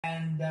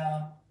And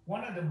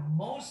one of the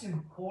most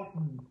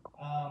important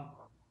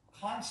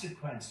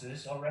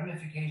consequences or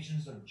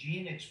ramifications of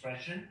gene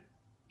expression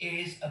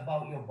is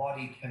about your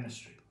body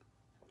chemistry.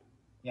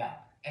 Yeah.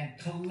 And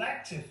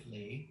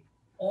collectively,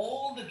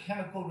 all the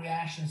chemical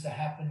reactions that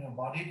happen in your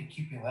body to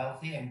keep you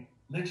healthy and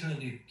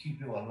literally keep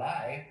you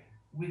alive,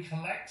 we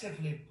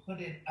collectively put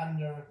it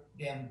under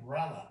the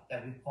umbrella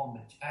that we call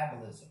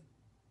metabolism.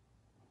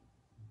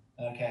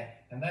 Okay,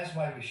 and that's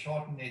why we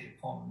shortened it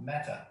to call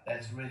meta.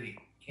 That's really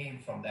came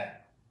from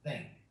that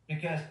thing,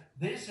 because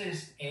this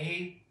is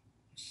a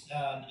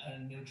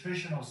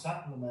nutritional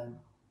supplement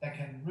that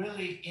can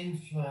really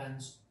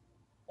influence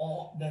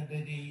all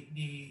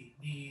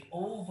the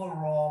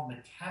overall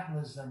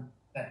metabolism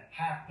that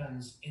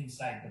happens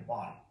inside the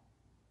body.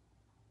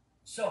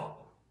 So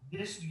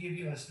this to give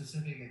you a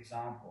specific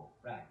example,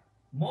 right?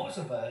 Most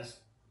of us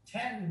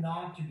tend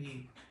not to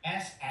be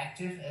as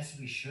active as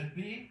we should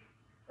be,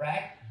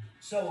 right?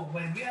 So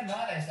when we are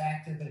not as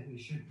active as we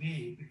should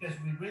be, because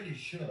we really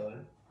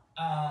should,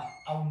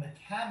 our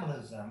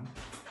metabolism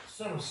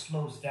sort of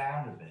slows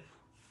down a bit.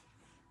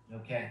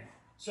 Okay,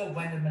 so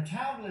when the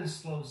metabolism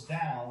slows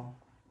down,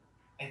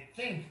 I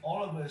think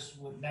all of us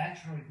would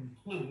naturally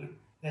conclude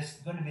there's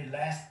going to be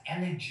less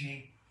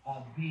energy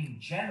being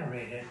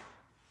generated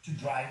to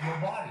drive your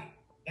body.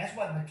 That's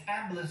what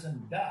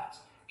metabolism does,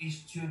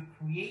 is to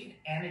create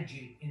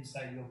energy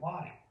inside your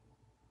body.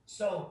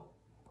 So,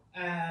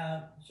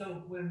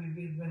 so when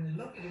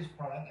we look at this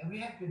product, and we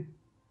have been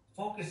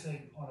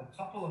focusing on a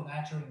couple of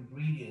natural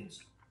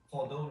ingredients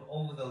for those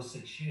over those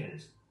 6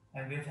 years,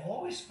 and we've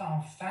always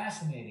found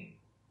fascinating.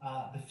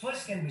 The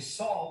first thing we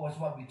saw was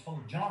what we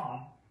told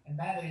John, and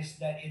that is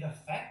that it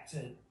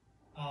affected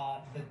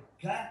the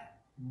gut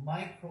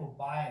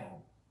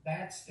microbiome.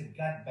 That's the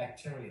gut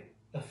bacteria,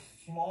 the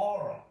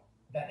flora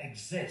that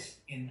exists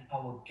in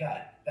our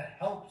gut that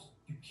helps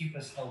to keep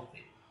us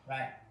healthy,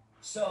 right?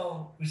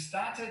 So we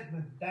started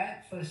with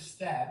that first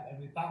step, and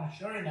we found,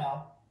 sure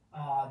enough,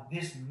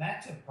 this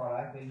meta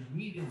product, the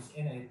ingredients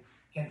in it,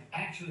 can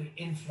actually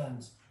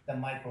influence the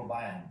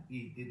microbiome,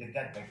 the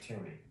gut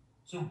bacteria.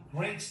 So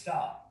great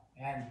stuff.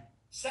 And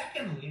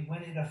secondly,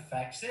 when it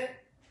affects it,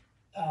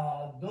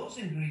 those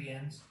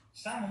ingredients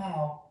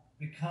somehow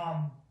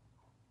become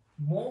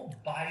more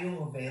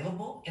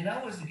bioavailable. In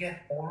other words, to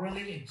get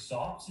orally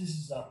absorbed. This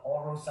is an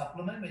oral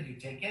supplement. When you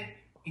take it,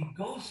 it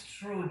goes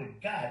through the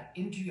gut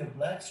into your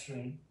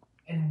bloodstream.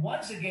 And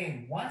once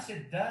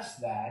it does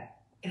that,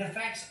 it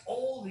affects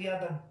all the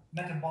other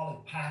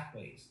metabolic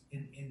pathways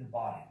in the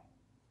body.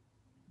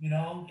 You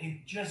know,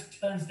 it just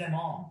turns them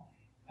on.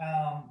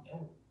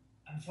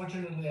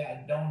 Unfortunately,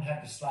 I don't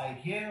have the slide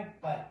here,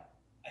 but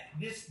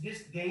this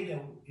data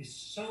is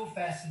so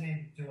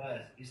fascinating to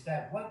us, is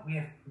that what we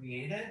have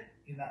created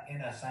in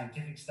a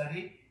scientific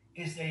study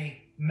is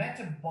a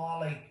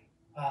metabolic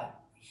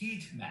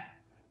heat map.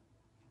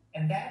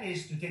 And that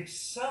is to take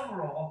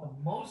several of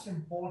the most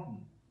important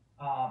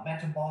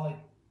metabolic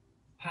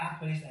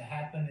pathways that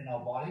happen in our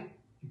body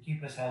to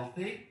keep us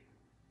healthy.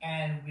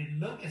 And we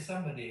look at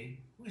somebody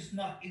who is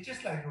not, it's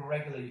just like a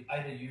regular,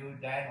 either you,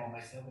 Dan, or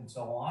myself, and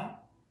so on.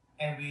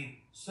 And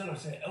we sort of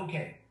say,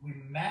 okay, we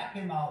map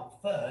him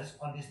out first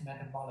on these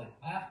metabolic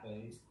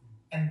pathways.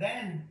 And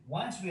then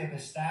once we have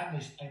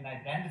established and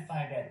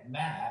identified that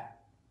map,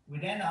 we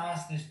then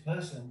ask this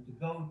person to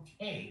go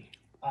take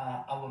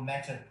our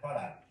meta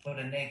product for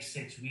the next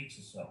 6 weeks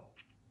or so.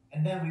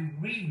 And then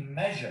we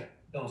re-measure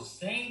those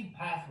same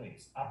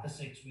pathways after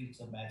 6 weeks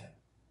of meta.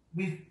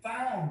 We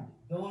found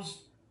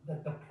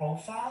the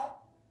profile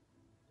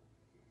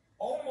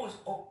almost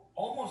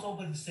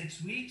over the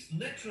 6 weeks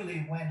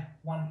literally went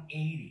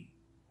 180.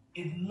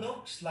 It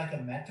looks like a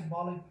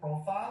metabolic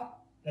profile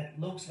that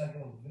looks like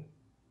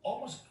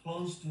almost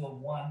close to a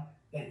one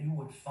that you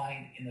would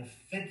find in a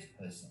fit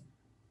person,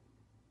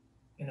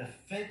 in a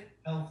fit,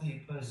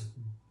 healthy person.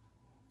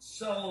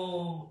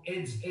 So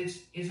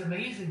it's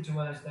amazing to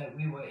us that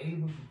we were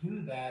able to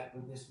do that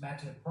with this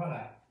meta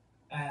product,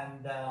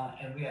 and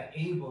we are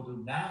able to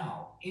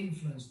now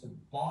influence the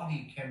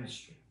body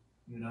chemistry,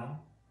 you know,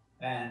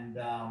 and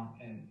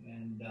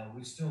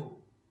we're still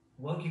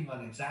working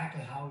on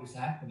exactly how it's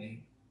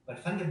happening, but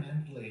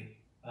fundamentally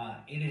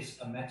it is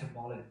a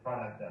metabolic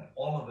product that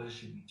all of us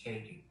should be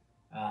taking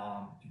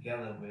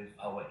together with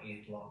our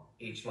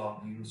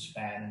age-log use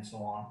span and so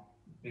on,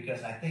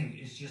 because I think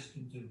it's just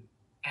going to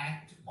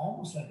act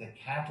almost like a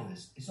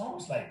catalyst. It's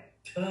almost like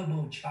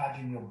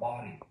turbocharging your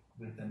body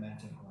with the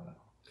meta product.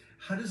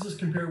 How does this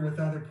compare with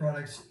other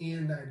products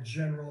in that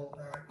general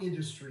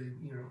industry,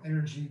 you know,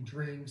 energy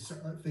drinks,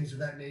 things of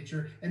that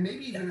nature? And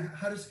maybe even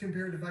how does it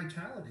compare to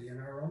Vitality in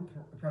our own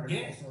product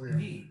portfolio?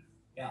 Indeed.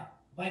 Yeah.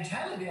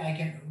 Vitality,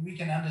 we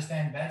can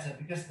understand better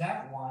because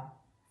that one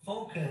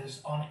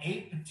focuses on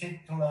a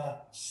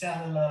particular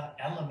cellular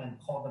element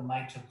called the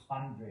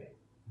mitochondria.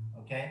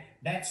 Okay,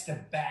 that's the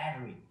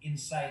battery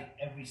inside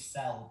every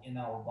cell in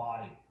our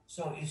body.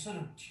 So it sort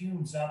of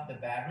tunes up the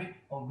battery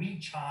or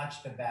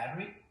recharge the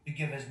battery to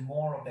give us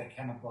more of that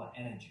chemical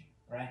energy,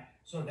 right?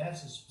 So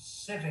that's a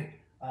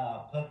specific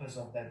purpose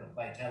of that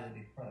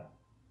Vitality product.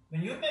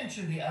 when you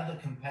mention the other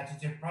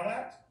competitive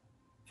products,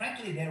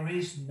 frankly, there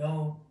is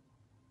no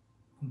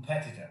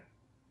competitor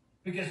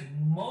because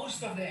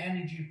most of the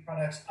energy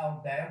products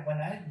out there, when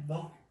I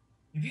look,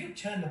 if you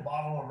turn the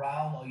bottle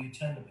around or you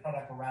turn the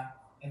product around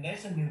and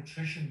there's a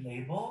nutrition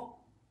label,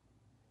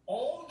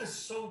 all the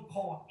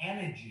so-called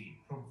energy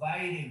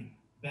providing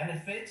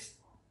benefits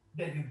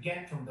that you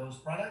get from those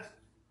products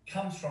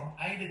comes from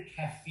either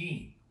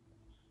caffeine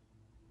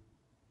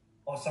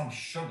or some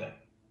sugar.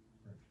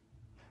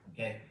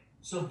 Okay,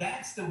 so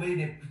that's the way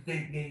they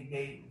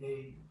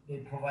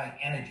provide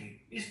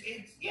energy. It's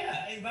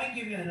yeah. If I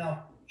give you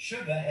enough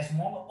sugar, as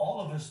all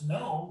of us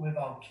know, with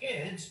our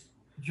kids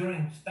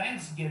during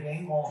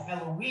Thanksgiving or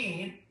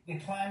Halloween, they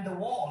climb the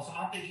walls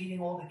after eating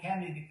all the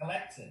candy they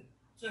collected.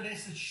 So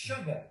there's a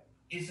sugar.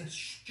 It's a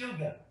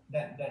sugar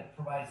that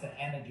provides the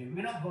energy.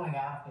 We're not going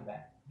after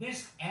that.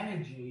 This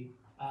energy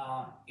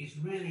is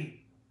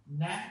really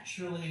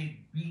naturally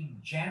being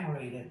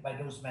generated by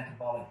those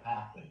metabolic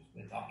pathways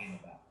we're talking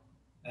about.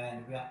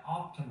 And we are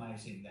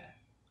optimizing that,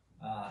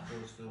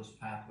 those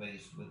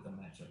pathways with the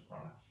Meta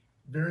product.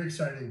 Very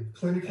exciting.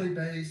 Clinically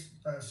based,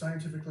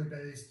 scientifically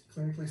based,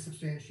 clinically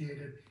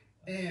substantiated,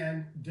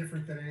 and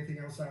different than anything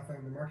else out there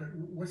on the market.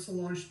 What's the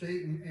launch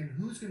date and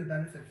who's going to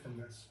benefit from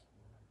this?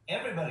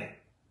 Everybody.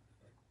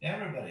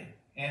 Everybody.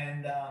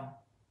 And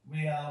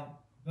we are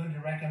going to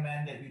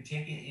recommend that you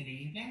take it in the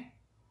evening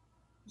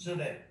so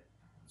that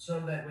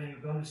when you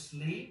go to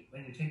sleep,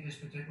 when you take this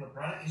particular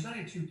product, it's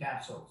only 2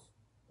 capsules,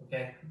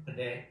 okay, per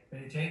day.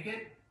 When you take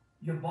it,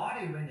 your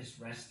body, when it's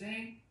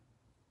resting,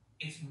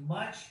 it's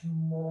much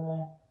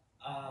more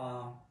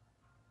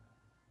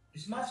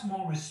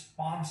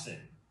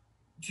responsive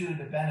to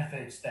the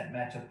benefits that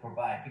Meta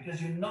provide because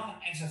you're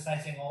not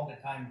exercising all the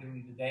time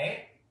during the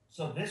day.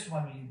 So this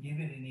one, when you give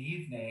it in the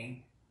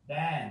evening,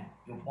 then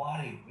your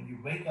body, when you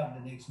wake up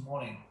the next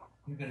morning,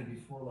 you're going to be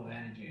full of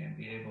energy and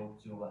be able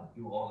to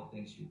do all the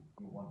things you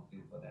want to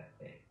do for that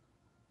day.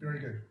 Very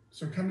good.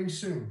 So coming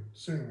soon,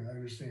 I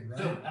understand, right?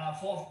 Soon,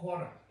 fourth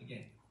quarter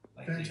again.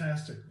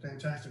 Fantastic.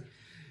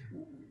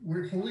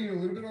 We're holding you a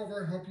little bit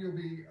over. I hope you'll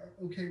be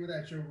okay with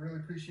that, Joe. Really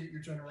appreciate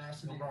your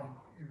generosity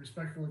and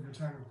respectful of your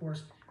time, of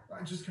course.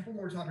 Just a couple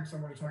more topics I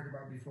want to talk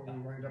about before we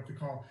wind up the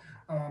call.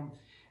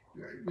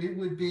 We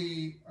would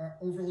be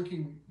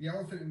overlooking the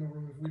elephant in the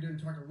room if we didn't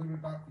talk a little bit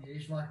about the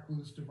age-lock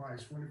boost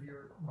device, one of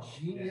your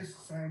genius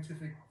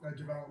scientific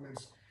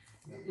developments.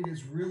 It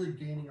is really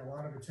gaining a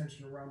lot of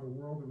attention around the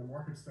world in the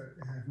markets that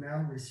have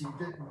now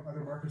received it, and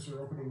other markets are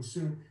opening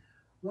soon.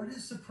 What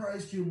has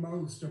surprised you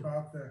most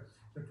about the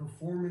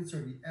performance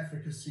or the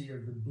efficacy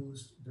of the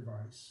Boost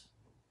device?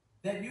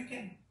 That you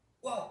can,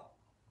 well,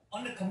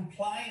 on the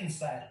compliance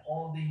side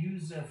or the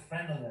user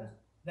friendliness,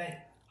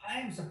 that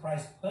I'm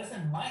surprised.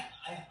 Personally,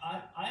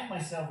 I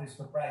myself is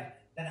surprised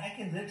that I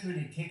can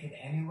literally take it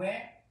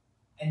anywhere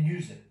and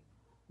use it.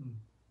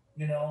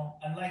 You know,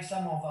 unlike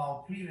some of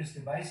our previous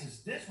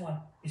devices, this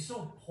one is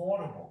so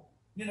portable.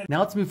 You know. Now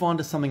let's move on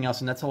to something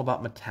else, and that's all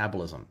about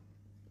metabolism.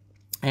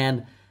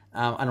 And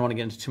I don't want to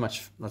get into too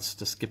much. Let's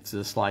just skip to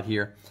the slide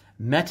here.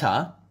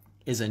 Meta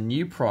is a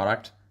new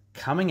product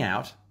coming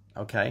out.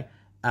 Okay,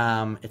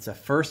 it's a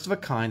first of a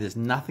kind. There's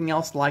nothing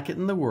else like it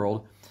in the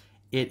world.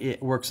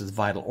 It works with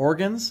vital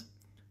organs,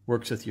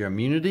 works with your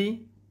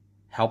immunity,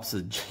 helps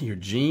with your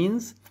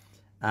genes.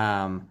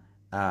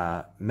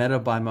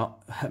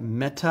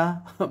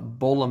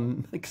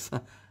 Metabolimics.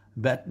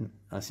 Let's see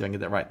if I can get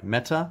that right.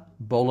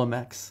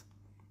 Metabolimics.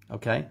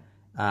 Okay.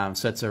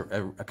 So it's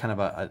a kind of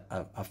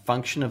a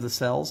function of the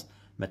cells,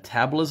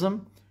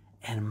 metabolism,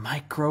 and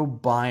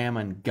microbiome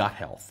and gut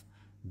health.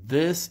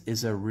 This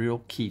is a real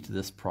key to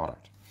this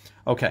product.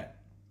 Okay.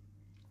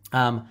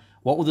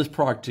 What will this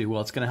product do?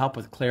 Well, it's going to help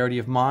with clarity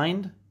of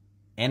mind,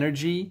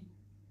 energy,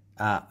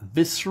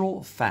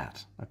 visceral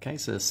fat. Okay,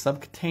 so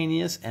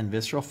subcutaneous and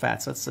visceral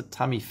fat. So that's the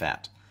tummy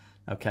fat.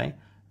 Okay,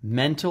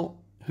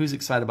 mental. Who's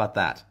excited about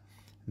that?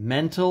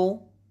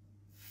 Mental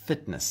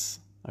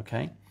fitness.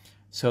 Okay,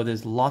 so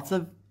there's lots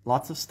of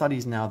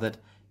studies now that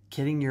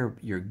getting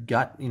your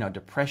gut,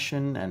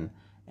 depression and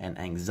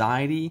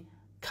anxiety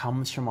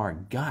comes from our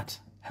gut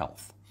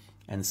health,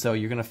 and so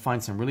you're going to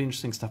find some really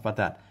interesting stuff about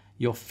that.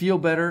 You'll feel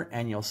better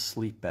and you'll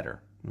sleep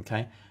better.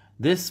 Okay,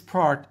 this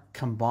product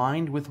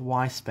combined with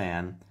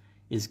Y-Span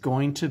is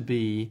going to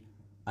be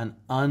an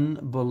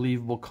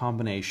unbelievable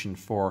combination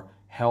for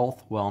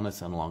health,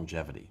 wellness, and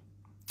longevity.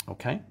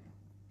 Okay,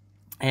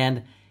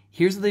 and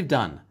here's what they've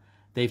done.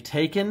 They've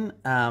taken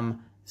a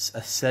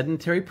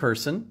sedentary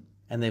person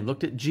and they've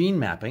looked at gene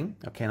mapping.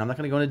 Okay, and I'm not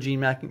going to go into gene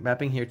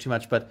mapping here too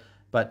much, but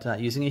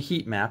using a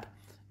heat map.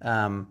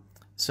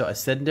 So a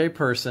sedentary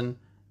person,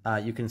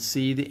 you can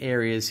see the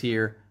areas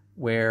here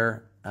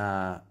where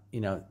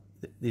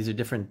these are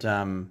different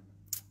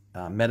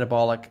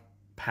metabolic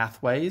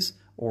pathways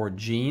or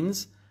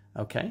genes.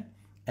 Okay,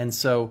 and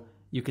so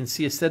you can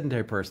see a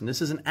sedentary person.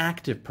 This is an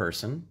active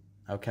person.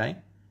 Okay,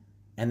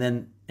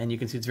 and you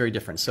can see it's very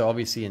different. So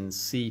obviously in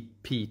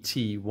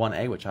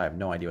CPT1A, which I have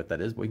no idea what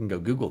that is, but we can go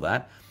Google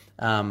that.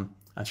 I'm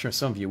sure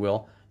some of you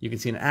will. You can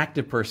see an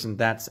active person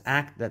that's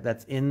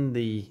in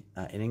the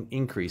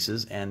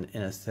increases, and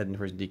in a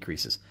sedentary person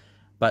decreases.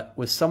 But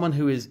with someone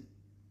who is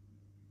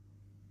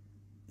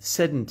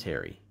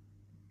sedentary,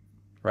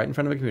 right in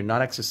front of a computer,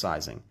 not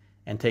exercising,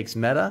 and takes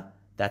meta,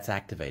 that's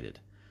activated.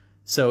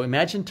 So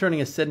imagine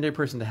turning a sedentary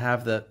person to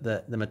have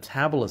the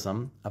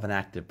metabolism of an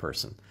active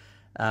person.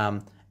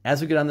 As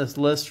we get on this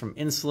list, from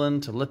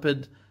insulin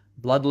to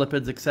blood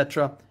lipids,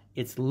 etc.,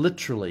 it's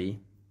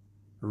literally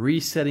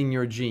resetting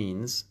your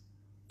genes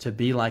to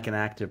be like an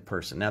active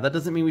person. Now, that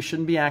doesn't mean we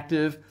shouldn't be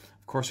active.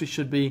 Of course we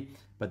should be,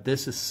 but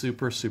this is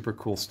super, super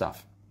cool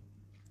stuff.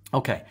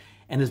 Okay,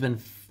 and there's been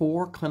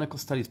 4 clinical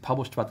studies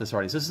published about this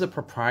already. So this is a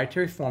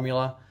proprietary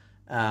formula,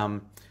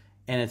 and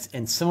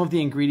some of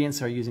the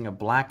ingredients are using a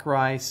black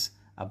rice,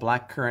 a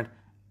black currant,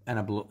 and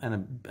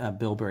a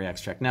bilberry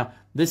extract. Now,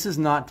 this is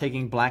not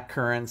taking black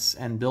currants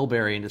and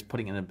bilberry and just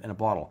putting it in a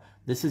bottle.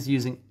 This is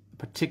using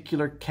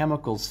particular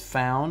chemicals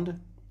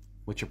found,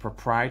 which are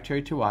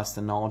proprietary to us,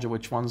 the knowledge of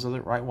which ones are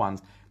the right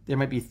ones. There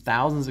might be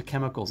thousands of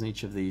chemicals in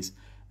each of these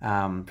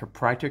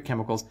proprietary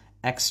chemicals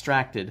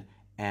extracted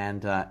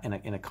and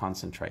in a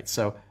concentrate.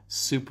 So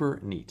super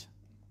neat.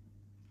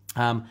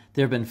 There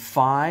have been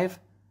 5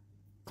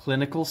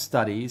 clinical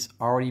studies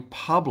already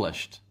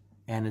published,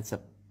 and it's a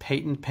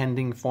patent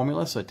pending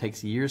formula, so it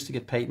takes years to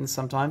get patents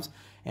sometimes.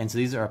 And so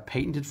these are a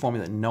patented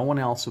formula that no one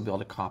else will be able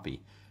to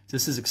copy. So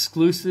this is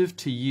exclusive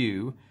to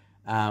you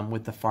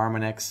with the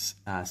Pharmanex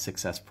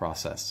success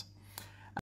process.